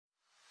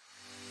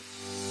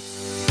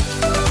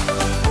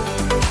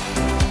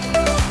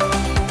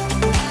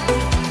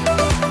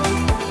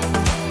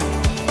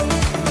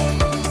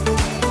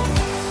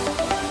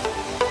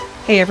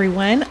Hey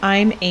everyone,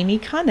 I'm Amy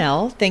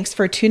Connell. Thanks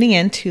for tuning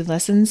in to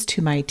Lessons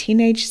to My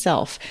Teenage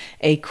Self,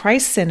 a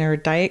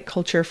Christ-centered, diet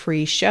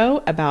culture-free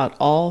show about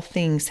all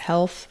things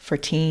health for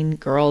teen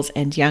girls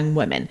and young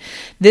women.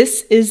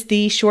 This is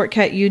the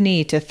shortcut you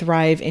need to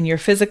thrive in your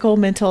physical,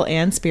 mental,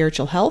 and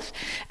spiritual health.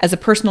 As a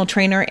personal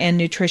trainer and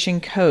nutrition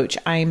coach,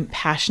 I'm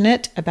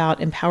passionate about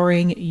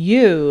empowering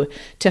you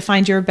to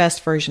find your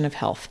best version of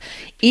health.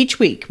 Each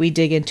week, we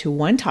dig into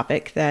one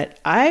topic that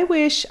I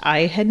wish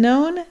I had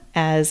known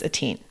as a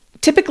teen.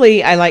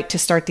 Typically, I like to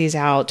start these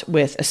out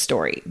with a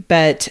story,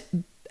 but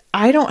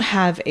I don't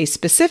have a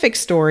specific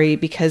story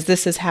because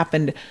this has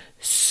happened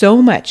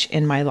so much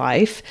in my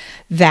life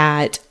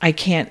that I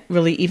can't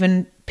really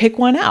even pick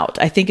one out.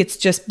 I think it's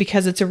just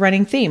because it's a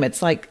running theme.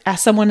 It's like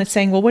ask someone and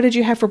saying, well, what did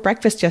you have for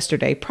breakfast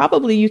yesterday?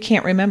 Probably you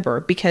can't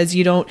remember because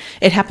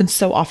it happens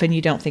so often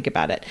you don't think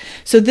about it.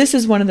 So this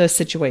is one of those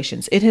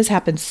situations. It has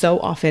happened so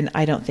often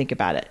I don't think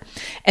about it.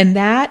 And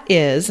that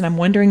is, and I'm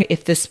wondering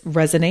if this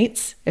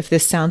resonates, if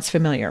this sounds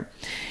familiar.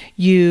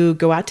 You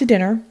go out to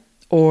dinner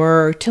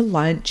or to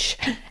lunch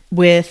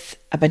with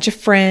a bunch of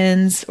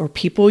friends or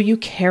people you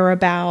care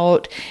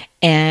about,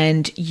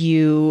 and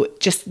you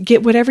just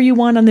get whatever you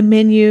want on the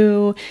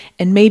menu,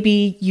 and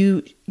maybe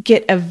you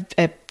get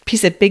a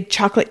piece of big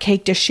chocolate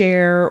cake to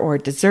share or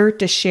dessert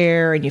to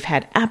share, and you've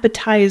had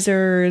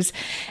appetizers,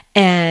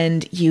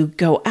 and you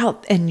go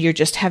out and you're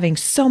just having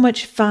so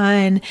much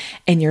fun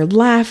and you're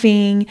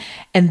laughing,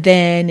 and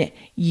then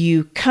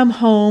you come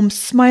home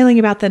smiling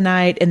about the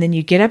night, and then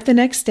you get up the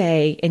next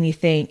day and you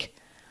think,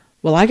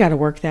 well, I got to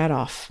work that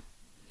off.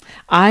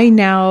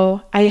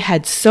 I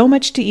had so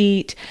much to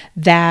eat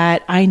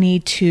that I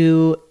need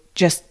to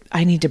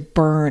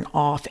burn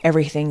off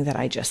everything that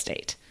I just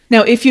ate.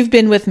 Now, if you've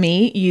been with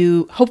me,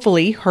 you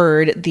hopefully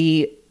heard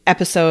the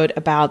episode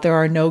about there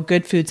are no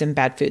good foods and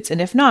bad foods.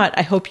 And if not,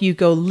 I hope you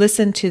go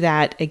listen to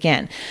that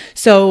again.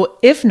 So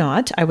if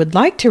not, I would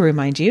like to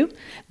remind you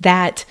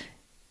that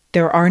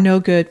there are no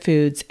good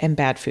foods and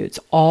bad foods.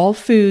 All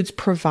foods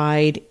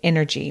provide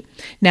energy.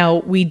 Now,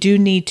 we do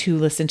need to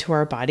listen to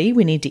our body.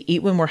 We need to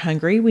eat when we're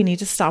hungry. We need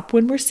to stop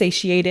when we're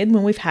satiated,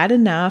 when we've had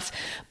enough.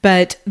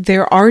 But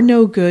there are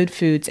no good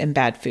foods and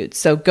bad foods.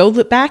 So go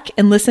look back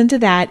and listen to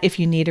that if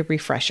you need a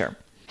refresher.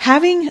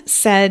 Having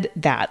said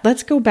that,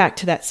 let's go back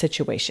to that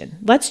situation.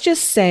 Let's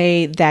just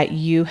say that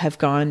you have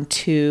gone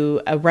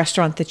to a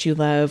restaurant that you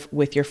love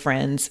with your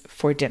friends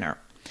for dinner.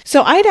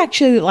 So I'd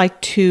actually like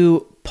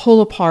to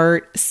pull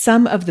apart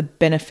some of the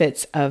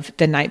benefits of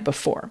the night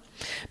before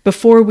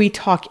we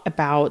talk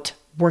about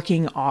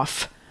working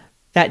off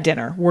that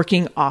dinner,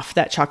 working off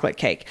that chocolate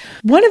cake.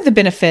 One of the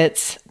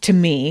benefits to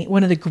me,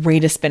 one of the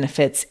greatest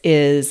benefits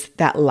is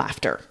that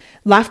laughter.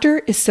 Laughter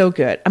is so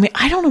good. I mean,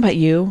 I don't know about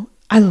you.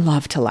 I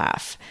love to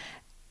laugh.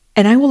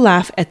 And I will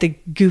laugh at the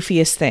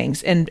goofiest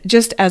things. And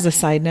just as a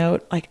side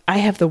note, I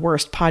have the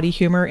worst potty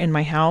humor in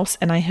my house,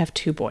 and I have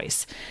 2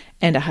 boys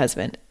and a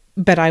husband.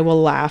 But I will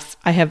laugh.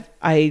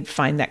 I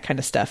find that kind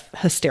of stuff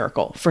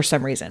hysterical for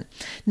some reason.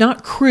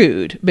 Not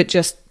crude, but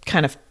just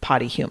kind of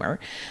potty humor.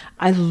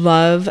 I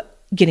love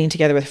getting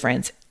together with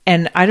friends.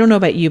 And I don't know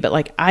about you,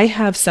 but I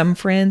have some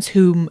friends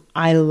whom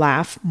I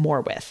laugh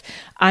more with.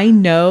 I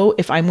know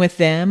if I'm with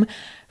them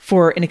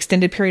for an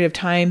extended period of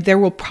time, there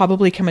will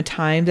probably come a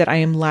time that I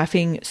am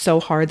laughing so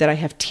hard that I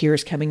have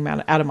tears coming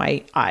out of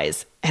my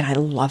eyes. And I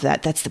love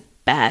that. That's the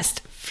best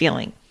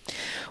feeling.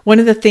 One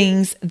of the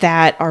things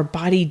that our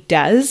body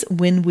does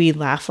when we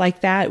laugh like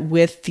that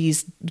with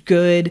these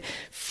good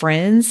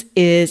friends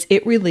is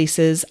it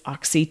releases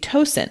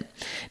oxytocin.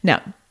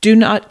 Now, do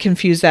not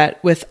confuse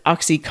that with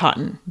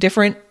Oxycontin.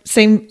 Different,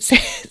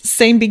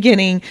 same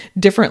beginning,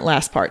 different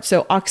last part.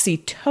 So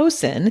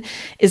oxytocin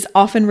is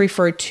often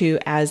referred to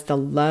as the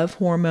love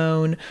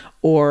hormone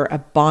or a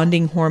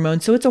bonding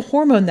hormone. So it's a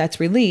hormone that's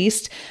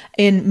released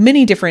in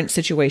many different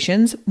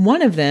situations.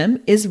 One of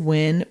them is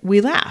when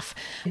we laugh.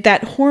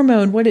 That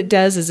hormone, what it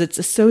does is it's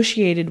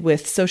associated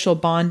with social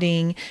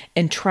bonding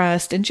and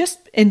trust and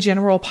just in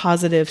general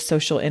positive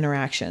social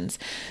interactions.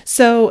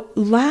 So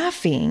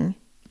laughing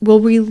will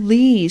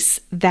release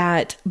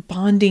that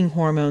bonding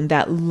hormone,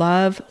 that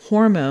love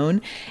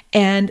hormone.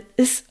 And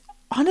this,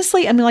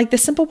 honestly, the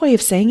simple way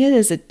of saying it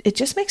is it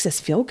just makes us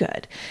feel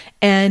good.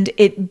 And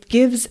it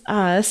gives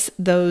us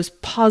those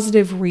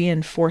positive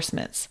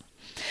reinforcements.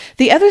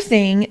 The other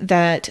thing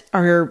that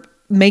our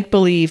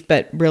make-believe,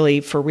 but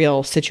really for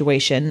real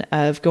situation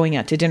of going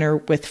out to dinner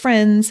with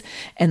friends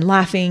and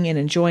laughing and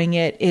enjoying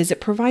it is it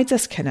provides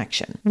us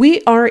connection.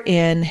 We are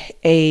in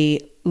a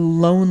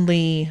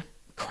lonely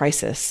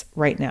crisis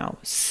right now.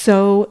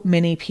 So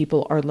many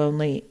people are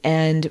lonely,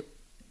 and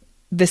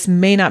this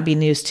may not be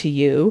news to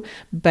you,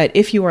 but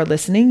if you are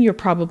listening, you're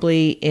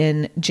probably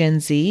in Gen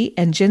Z,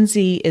 and Gen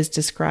Z is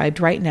described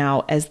right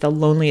now as the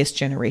loneliest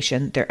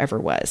generation there ever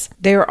was.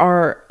 There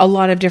are a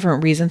lot of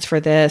different reasons for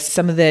this.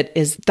 Some of it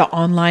is the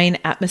online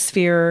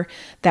atmosphere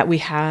that we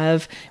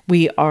have.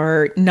 We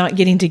are not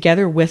getting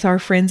together with our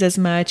friends as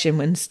much,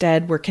 and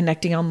instead we're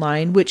connecting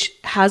online, which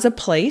has a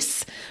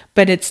place,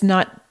 but it's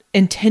not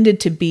intended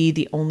to be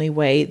the only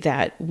way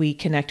that we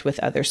connect with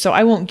others. So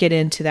I won't get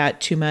into that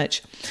too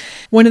much.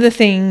 One of the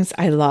things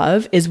I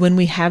love is when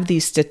we have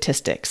these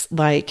statistics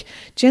like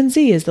Gen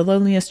Z is the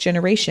loneliest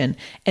generation,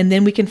 and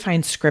then we can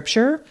find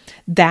scripture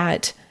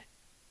that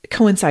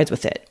coincides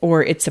with it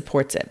or it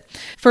supports it.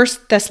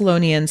 1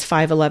 Thessalonians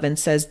 5:11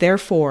 says,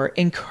 "Therefore,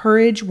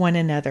 encourage one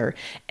another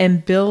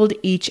and build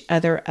each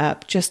other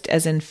up, just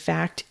as in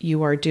fact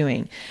you are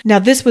doing." Now,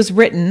 this was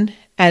written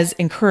as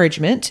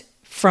encouragement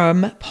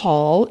from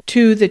Paul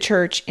to the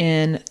church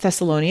in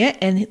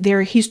Thessalonica, and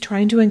there he's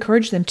trying to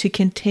encourage them to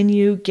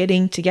continue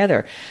getting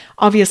together.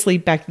 Obviously,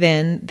 back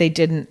then they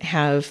didn't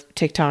have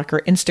TikTok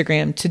or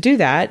Instagram to do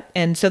that,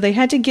 and so they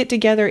had to get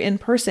together in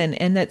person,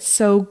 and that's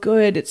so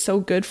good. It's so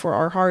good for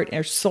our heart,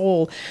 our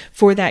soul,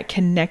 for that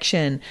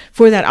connection,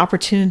 for that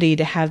opportunity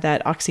to have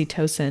that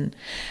oxytocin.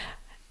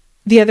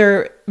 The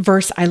other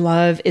verse I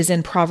love is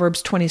in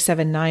Proverbs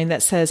 27:9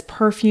 that says,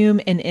 "Perfume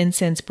and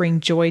incense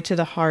bring joy to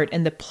the heart,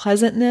 and the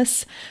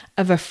pleasantness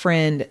of a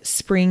friend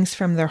springs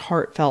from their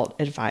heartfelt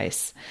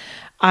advice."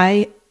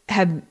 I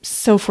am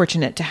so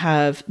fortunate to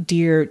have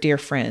dear, dear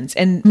friends,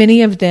 and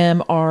many of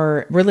them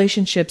are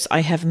relationships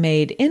I have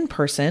made in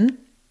person,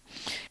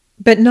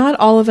 but not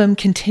all of them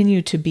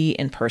continue to be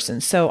in person.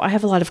 So I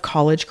have a lot of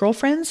college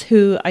girlfriends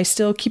who I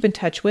still keep in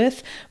touch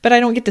with, but I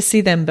don't get to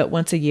see them but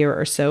once a year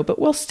or so. But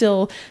we'll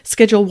still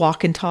schedule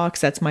walk and talks.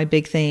 That's my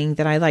big thing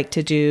that I like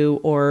to do,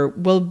 or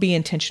we'll be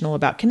intentional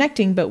about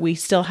connecting, but we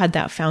still had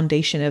that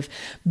foundation of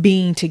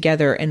being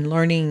together and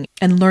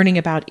learning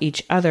about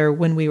each other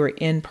when we were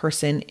in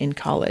person in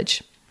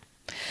college.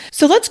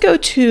 So let's go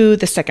to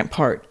the second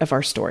part of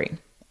our story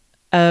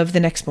of the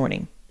next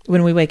morning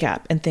when we wake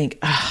up and think,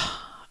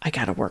 I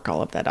got to work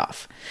all of that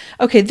off.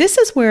 Okay, this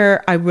is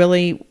where I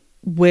really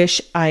wish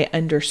I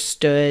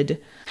understood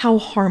how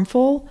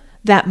harmful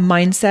that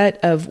mindset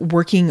of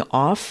working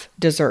off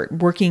dessert,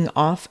 working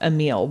off a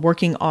meal,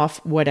 working off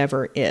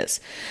whatever is.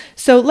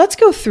 So let's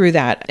go through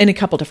that in a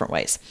couple different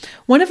ways.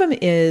 One of them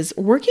is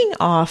working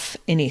off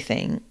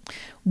anything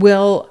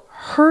will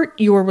hurt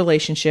your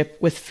relationship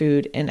with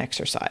food and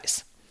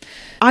exercise.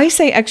 I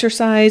say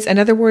exercise.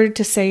 Another word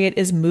to say it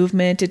is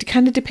movement. It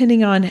kind of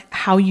depending on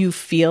how you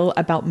feel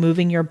about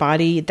moving your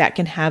body, that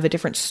can have a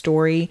different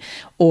story,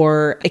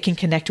 or it can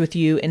connect with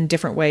you in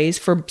different ways.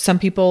 For some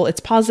people, it's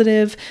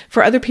positive.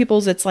 For other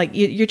people's, it's like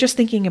you're just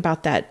thinking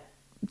about that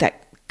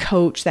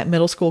coach, that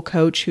middle school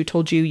coach who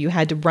told you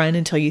had to run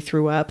until you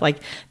threw up, like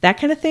that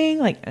kind of thing.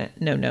 Like,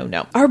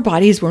 no. Our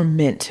bodies were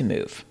meant to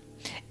move,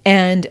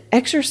 and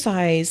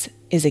exercise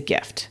is a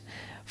gift.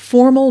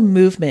 Formal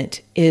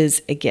movement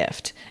is a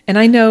gift. And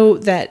I know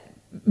that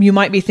you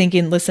might be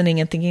listening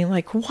and thinking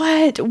like,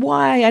 what?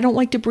 Why? I don't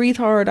like to breathe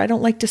hard. I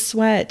don't like to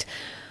sweat.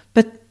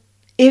 But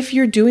if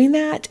you're doing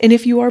that, and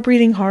if you are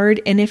breathing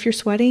hard, and if you're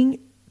sweating,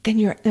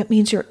 then that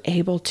means you're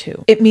able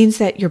to. It means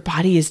that your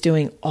body is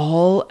doing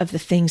all of the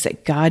things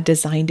that God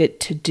designed it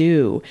to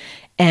do,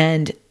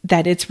 and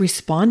that it's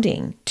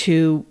responding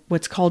to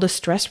what's called a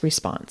stress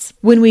response.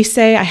 When we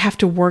say I have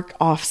to work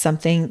off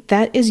something,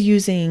 that is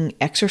using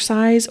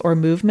exercise or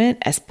movement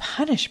as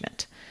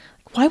punishment.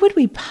 Why would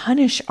we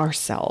punish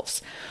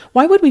ourselves?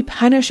 Why would we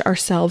punish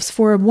ourselves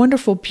for a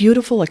wonderful,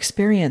 beautiful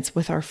experience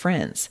with our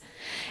friends?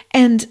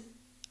 And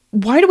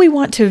why do we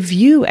want to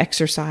view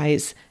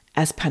exercise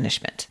as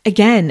punishment?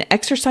 Again,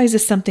 exercise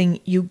is something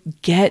you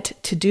get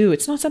to do.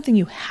 It's not something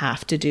you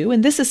have to do.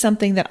 And this is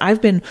something that I've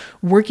been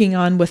working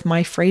on with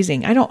my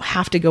phrasing. I don't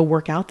have to go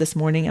work out this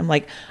morning. I'm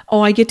like,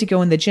 oh, I get to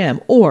go in the gym.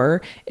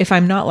 Or if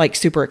I'm not like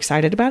super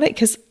excited about it,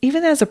 because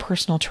even as a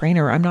personal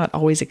trainer, I'm not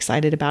always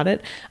excited about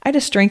it. I had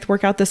a strength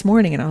workout this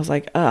morning and I was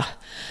like,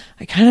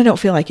 I kind of don't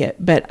feel like it,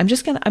 but I'm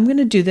going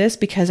to do this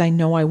because I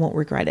know I won't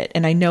regret it.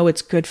 And I know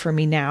it's good for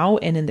me now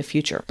and in the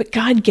future. But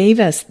God gave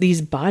us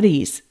these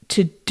bodies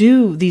to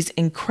do these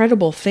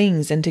incredible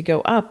things and to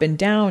go up and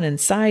down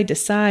and side to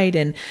side.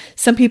 And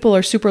some people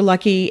are super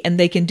lucky and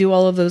they can do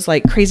all of those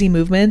like crazy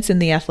movements in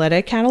the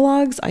athletic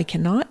catalogs. I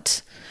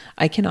cannot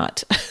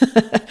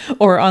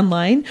or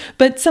online,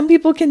 but some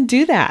people can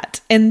do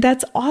that. And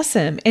that's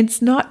awesome. And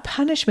it's not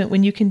punishment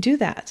when you can do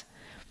that.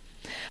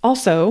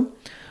 Also,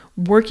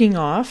 working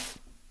off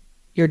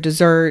your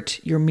dessert,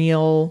 your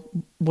meal,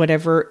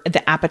 whatever,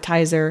 the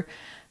appetizer,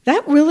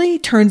 that really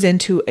turns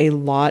into a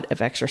lot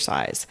of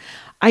exercise.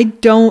 I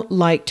don't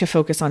like to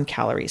focus on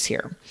calories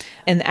here.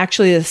 And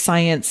actually the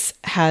science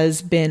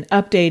has been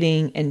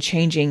updating and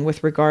changing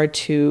with regard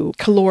to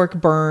caloric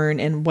burn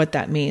and what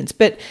that means.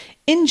 But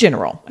in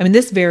general, I mean,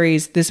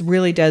 this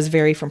really does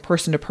vary from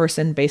person to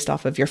person based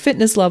off of your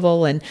fitness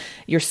level and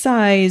your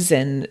size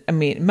and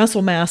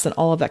muscle mass and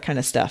all of that kind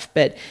of stuff.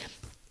 But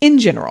in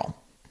general,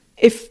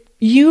 if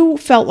you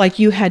felt like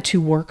you had to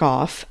work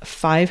off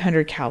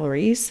 500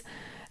 calories,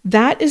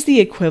 that is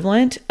the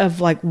equivalent of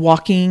like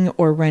walking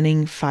or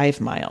running 5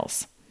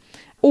 miles.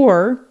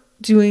 Or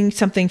doing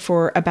something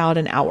for about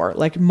an hour,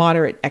 like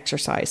moderate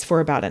exercise for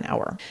about an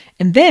hour.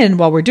 And then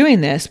while we're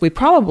doing this, we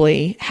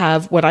probably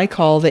have what I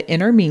call the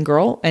inner mean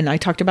girl. And I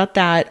talked about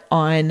that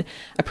on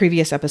a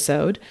previous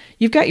episode.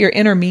 You've got your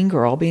inner mean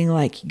girl being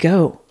like,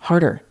 go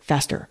harder,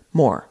 faster,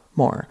 more.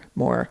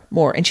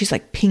 And she's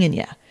like pinging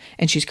you.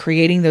 And she's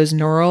creating those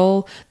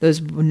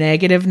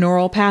negative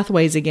neural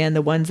pathways again,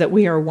 the ones that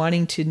we are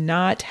wanting to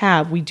not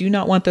have. We do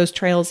not want those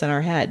trails in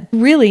our head.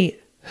 Really,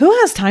 who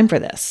has time for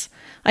this?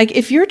 Like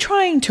if you're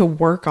trying to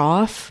work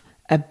off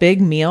a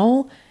big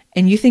meal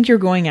and you think you're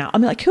going out, I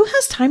mean, like who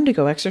has time to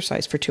go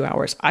exercise for 2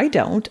 hours? I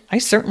don't. I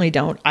certainly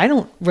don't. I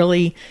don't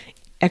really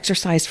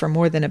exercise for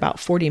more than about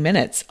 40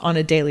 minutes on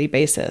a daily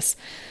basis.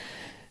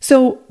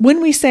 So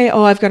when we say,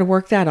 oh, I've got to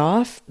work that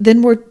off,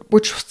 then we're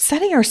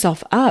setting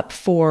ourselves up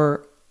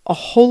for a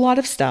whole lot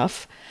of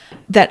stuff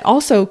that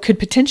also could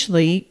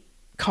potentially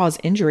cause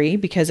injury,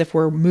 because if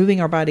we're moving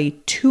our body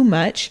too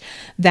much,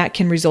 that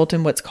can result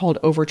in what's called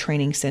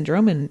overtraining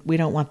syndrome. And we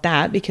don't want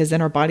that, because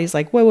then our body's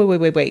like,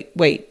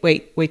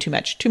 wait, too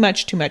much.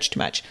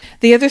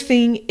 The other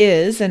thing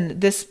is,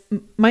 and this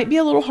might be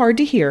a little hard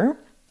to hear,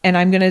 and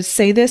I'm going to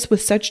say this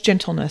with such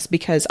gentleness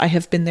because I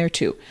have been there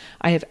too.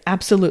 I have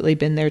absolutely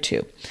been there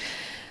too.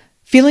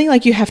 Feeling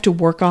like you have to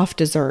work off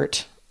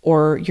dessert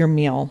or your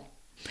meal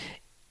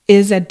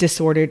is a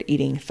disordered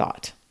eating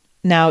thought.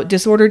 Now,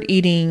 disordered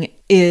eating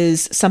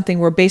is something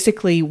where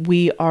basically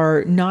we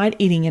are not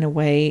eating in a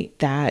way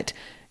that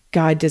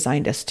God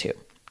designed us to.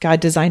 God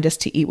designed us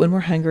to eat when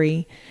we're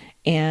hungry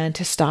and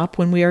to stop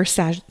when we are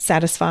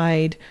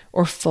satisfied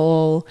or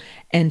full,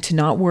 and to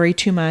not worry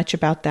too much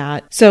about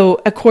that.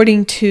 So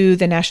according to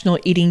the National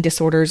Eating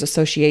Disorders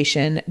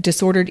Association,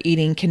 disordered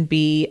eating can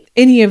be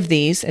any of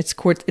these.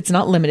 It's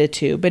not limited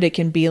to, but it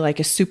can be like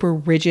a super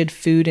rigid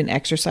food and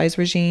exercise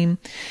regime.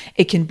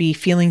 It can be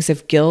feelings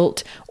of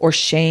guilt or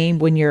shame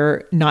when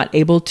you're not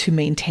able to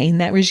maintain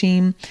that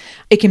regime.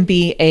 It can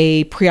be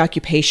a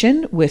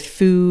preoccupation with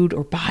food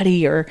or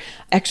body or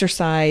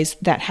exercise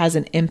that has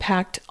an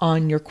impact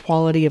on your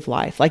quality of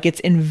life, like it's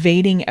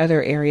invading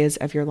other areas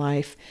of your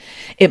life.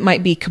 It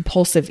might be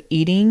compulsive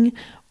eating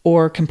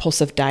or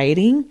compulsive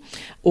dieting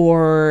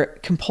or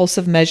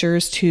compulsive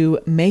measures to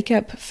make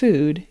up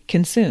food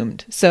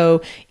consumed.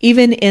 So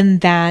even in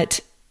that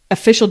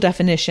official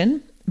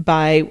definition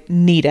by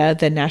NEDA,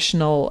 the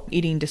National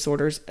Eating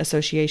Disorders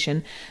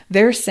Association,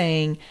 they're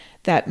saying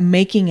that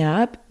making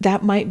up,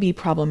 that might be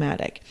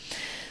problematic.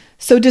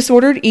 So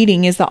disordered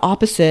eating is the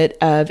opposite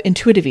of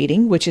intuitive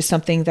eating, which is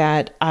something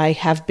that I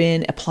have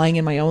been applying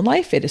in my own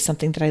life. It is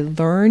something that I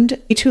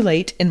learned too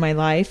late in my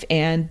life.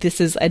 And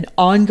this is an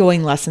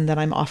ongoing lesson that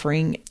I'm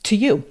offering to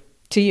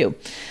you,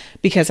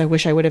 because I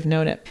wish I would have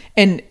known it.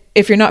 And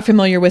if you're not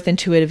familiar with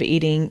intuitive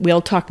eating,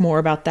 we'll talk more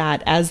about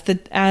that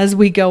as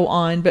we go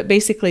on. But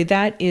basically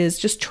that is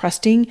just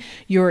trusting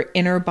your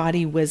inner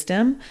body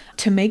wisdom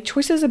to make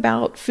choices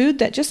about food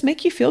that just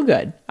make you feel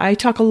good. I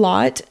talk a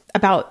lot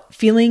about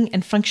feeling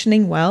and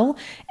functioning well,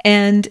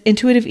 and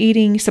intuitive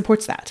eating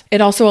supports that. It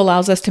also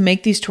allows us to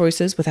make these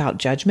choices without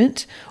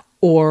judgment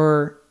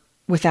or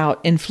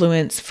without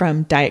influence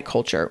from diet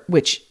culture,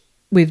 which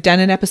we've done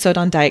an episode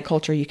on diet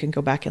culture. You can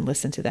go back and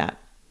listen to that.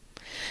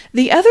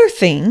 The other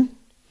thing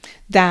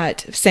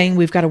that saying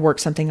we've got to work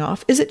something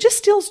off is it just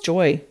steals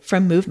joy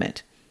from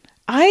movement.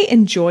 I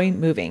enjoy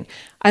moving.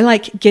 I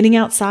like getting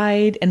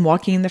outside and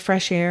walking in the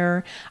fresh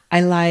air.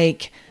 I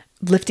like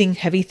lifting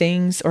heavy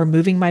things or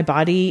moving my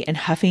body and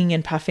huffing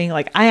and puffing.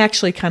 Like I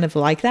actually kind of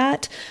like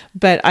that,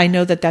 but I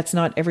know that that's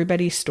not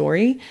everybody's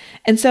story.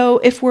 And so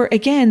if we're,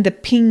 again, the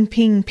ping,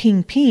 ping,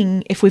 ping,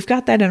 ping, if we've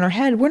got that in our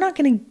head, we're not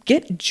going to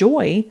get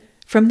joy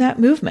from that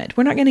movement.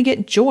 We're not going to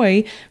get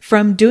joy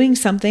from doing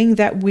something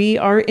that we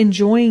are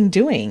enjoying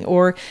doing,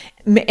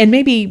 and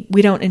maybe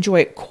we don't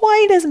enjoy it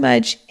quite as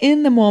much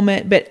in the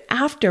moment, but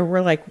after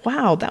we're like,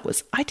 wow,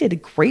 I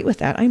did great with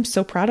that. I'm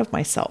so proud of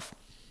myself.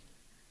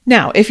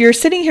 Now, if you're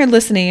sitting here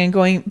listening and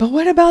going, but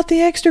what about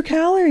the extra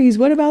calories?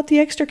 What about the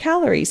extra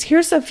calories?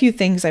 Here's a few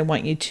things I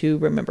want you to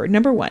remember.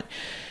 Number one,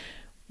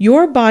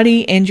 your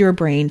body and your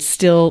brain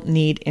still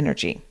need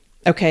energy.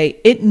 Okay.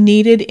 It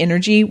needed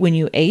energy when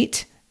you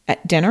ate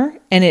at dinner,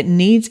 and it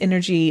needs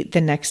energy the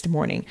next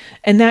morning.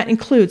 And that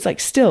includes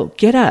still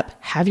get up,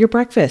 have your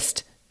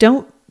breakfast.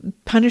 Don't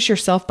punish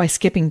yourself by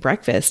skipping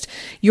breakfast.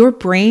 Your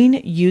brain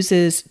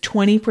uses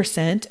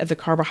 20% of the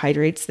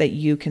carbohydrates that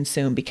you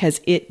consume because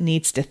it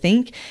needs to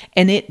think,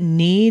 and it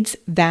needs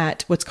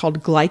that what's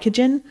called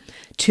glycogen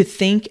to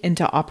think and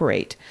to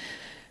operate.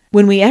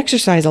 When we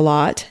exercise a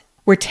lot,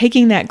 we're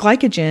taking that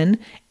glycogen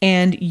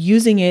and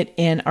using it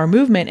in our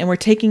movement, and we're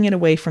taking it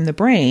away from the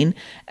brain,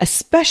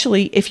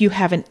 especially if you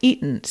haven't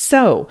eaten.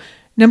 So,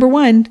 number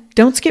one,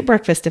 don't skip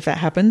breakfast if that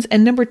happens.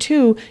 And number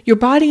two, your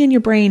body and your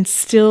brain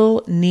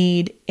still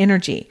need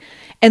energy.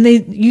 And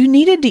you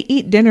needed to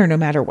eat dinner no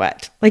matter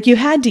what. You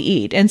had to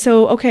eat. And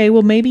so, okay,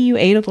 well, maybe you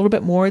ate a little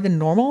bit more than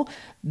normal.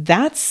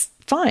 That's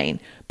fine.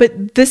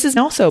 But this is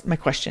also my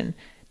question.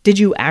 Did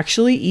you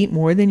actually eat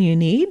more than you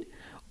need?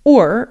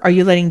 Or are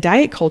you letting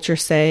diet culture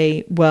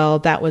say, well,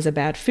 that was a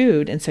bad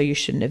food, and so you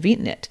shouldn't have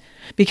eaten it?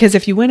 Because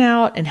if you went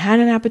out and had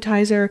an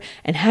appetizer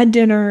and had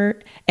dinner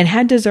and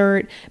had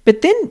dessert,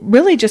 but then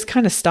really just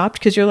kind of stopped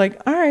because you're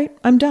like, all right,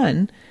 I'm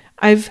done.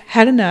 I've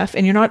had enough,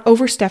 and you're not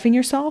overstuffing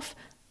yourself,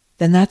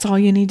 then that's all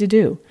you need to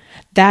do.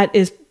 That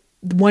is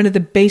one of the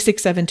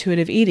basics of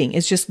intuitive eating,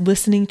 is just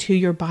listening to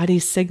your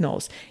body's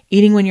signals,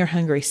 eating when you're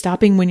hungry,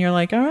 stopping when you're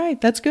like, all right,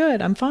 that's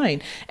good, I'm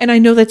fine. And I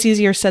know that's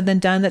easier said than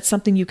done. That's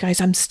something, you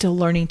guys, I'm still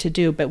learning to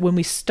do. But when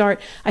we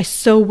start, I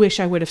so wish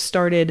I would have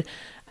started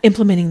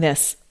implementing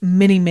this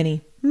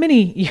many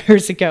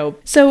years ago.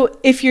 So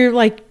if you're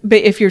like,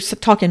 but if you're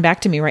talking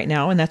back to me right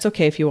now, and that's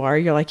okay if you are,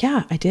 you're like,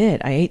 yeah, I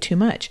did, I ate too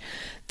much.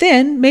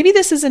 Then maybe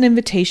this is an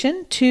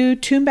invitation to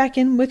tune back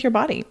in with your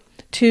body.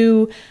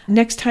 To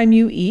next time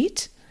you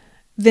eat,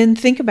 then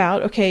think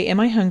about, okay, am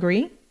I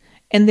hungry?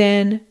 And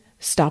then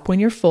stop when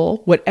you're full,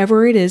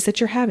 whatever it is that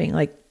you're having,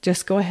 like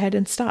just go ahead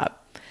and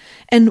stop.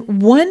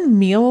 And one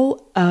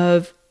meal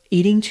of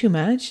eating too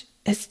much,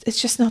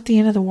 it's just not the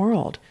end of the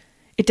world.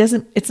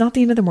 It's not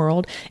the end of the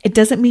world. It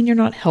doesn't mean you're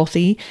not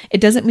healthy.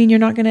 It doesn't mean you're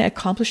not going to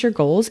accomplish your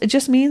goals. It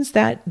just means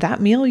that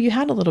that meal you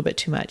had a little bit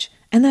too much,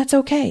 and that's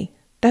okay.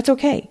 That's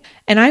okay.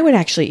 And I would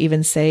actually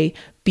even say,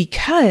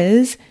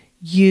 because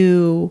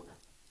you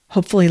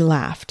hopefully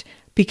laughed,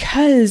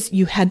 because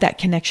you had that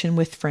connection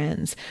with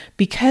friends,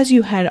 because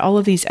you had all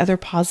of these other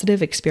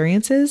positive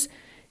experiences,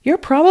 you're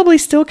probably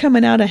still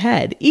coming out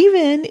ahead,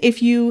 even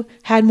if you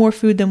had more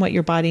food than what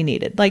your body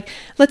needed. Like,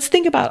 let's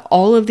think about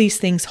all of these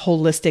things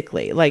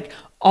holistically, like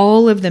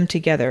all of them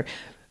together.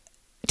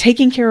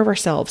 Taking care of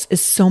ourselves is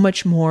so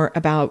much more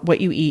about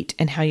what you eat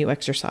and how you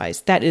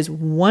exercise. That is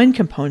one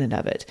component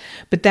of it,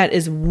 but that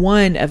is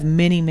one of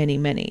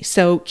many.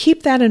 So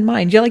keep that in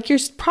mind. You're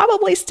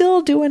probably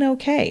still doing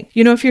okay.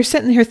 If you're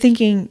sitting here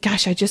thinking,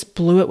 gosh, I just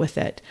blew it with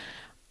it.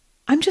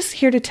 I'm just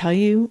here to tell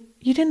you,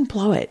 you didn't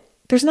blow it.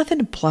 There's nothing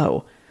to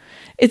blow.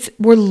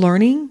 We're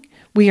learning.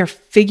 We are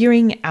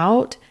figuring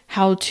out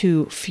how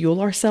to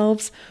fuel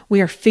ourselves. We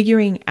are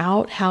figuring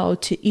out how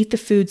to eat the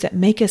foods that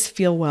make us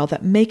feel well,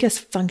 that make us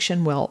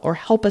function well, or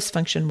help us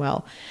function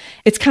well.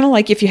 It's kind of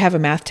like if you have a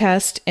math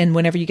test, and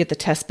whenever you get the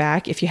test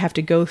back, if you have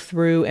to go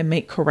through and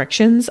make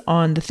corrections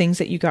on the things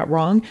that you got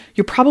wrong,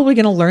 you're probably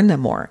going to learn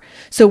them more.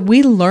 So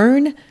we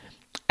learn,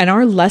 and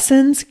our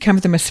lessons come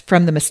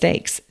from the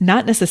mistakes,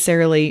 not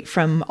necessarily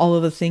from all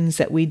of the things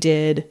that we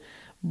did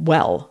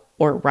well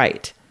or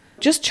right.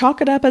 Just chalk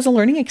it up as a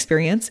learning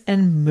experience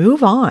and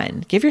move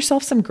on. Give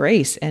yourself some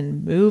grace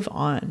and move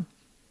on.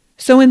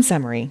 So in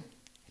summary,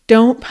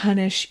 don't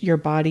punish your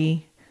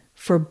body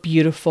for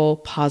beautiful,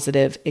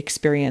 positive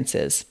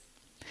experiences.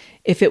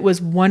 If it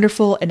was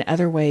wonderful in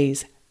other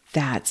ways,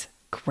 that's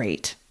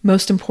great.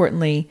 Most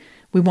importantly,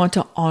 we want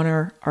to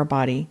honor our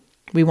body.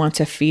 We want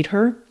to feed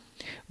her.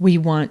 We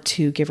want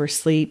to give her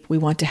sleep. We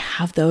want to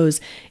have those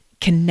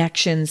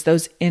connections,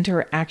 those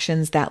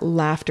interactions, that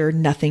laughter.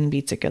 Nothing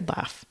beats a good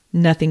laugh.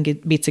 Nothing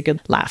beats a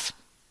good laugh.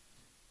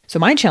 So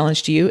my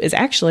challenge to you is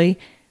actually,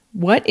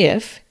 what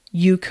if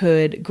you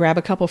could grab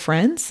a couple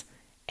friends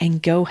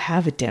and go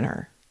have a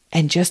dinner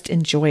and just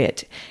enjoy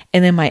it?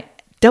 And then my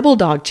double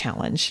dog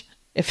challenge,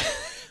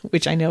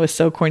 which I know is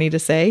so corny to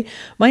say,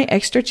 my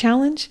extra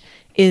challenge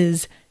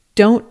is,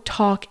 don't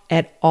talk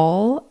at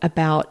all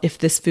about if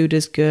this food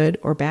is good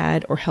or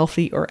bad or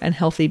healthy or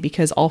unhealthy,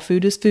 because all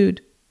food is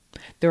food.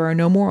 There are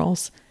no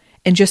morals.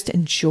 And just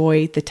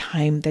enjoy the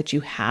time that you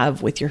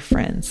have with your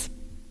friends.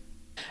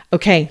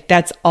 Okay,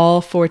 that's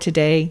all for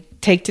today.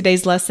 Take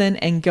today's lesson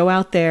and go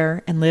out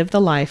there and live the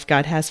life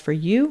God has for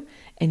you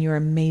and your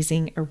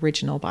amazing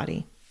original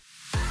body.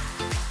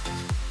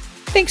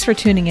 Thanks for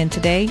tuning in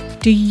today.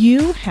 Do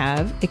you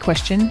have a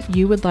question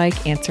you would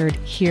like answered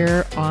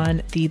here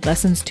on the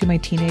Lessons to My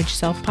Teenage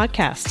Self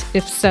podcast?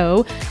 If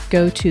so,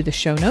 go to the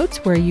show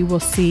notes where you will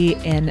see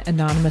an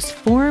anonymous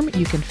form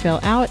you can fill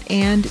out,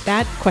 and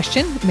that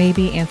question may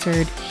be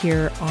answered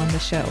here on the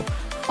show.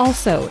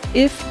 Also,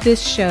 if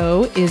this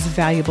show is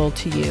valuable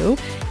to you,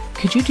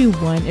 could you do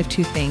one of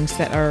two things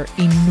that are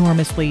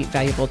enormously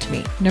valuable to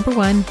me? Number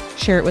one,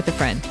 share it with a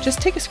friend.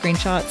 Just take a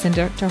screenshot, send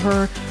it to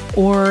her,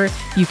 or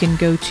you can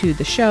go to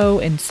the show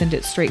and send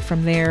it straight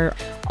from there.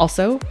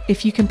 Also,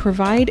 if you can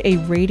provide a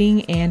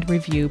rating and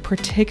review,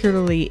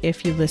 particularly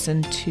if you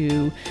listen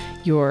to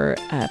your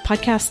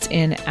podcasts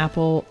in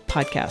Apple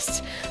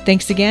Podcasts.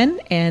 Thanks again,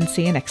 and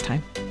see you next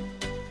time.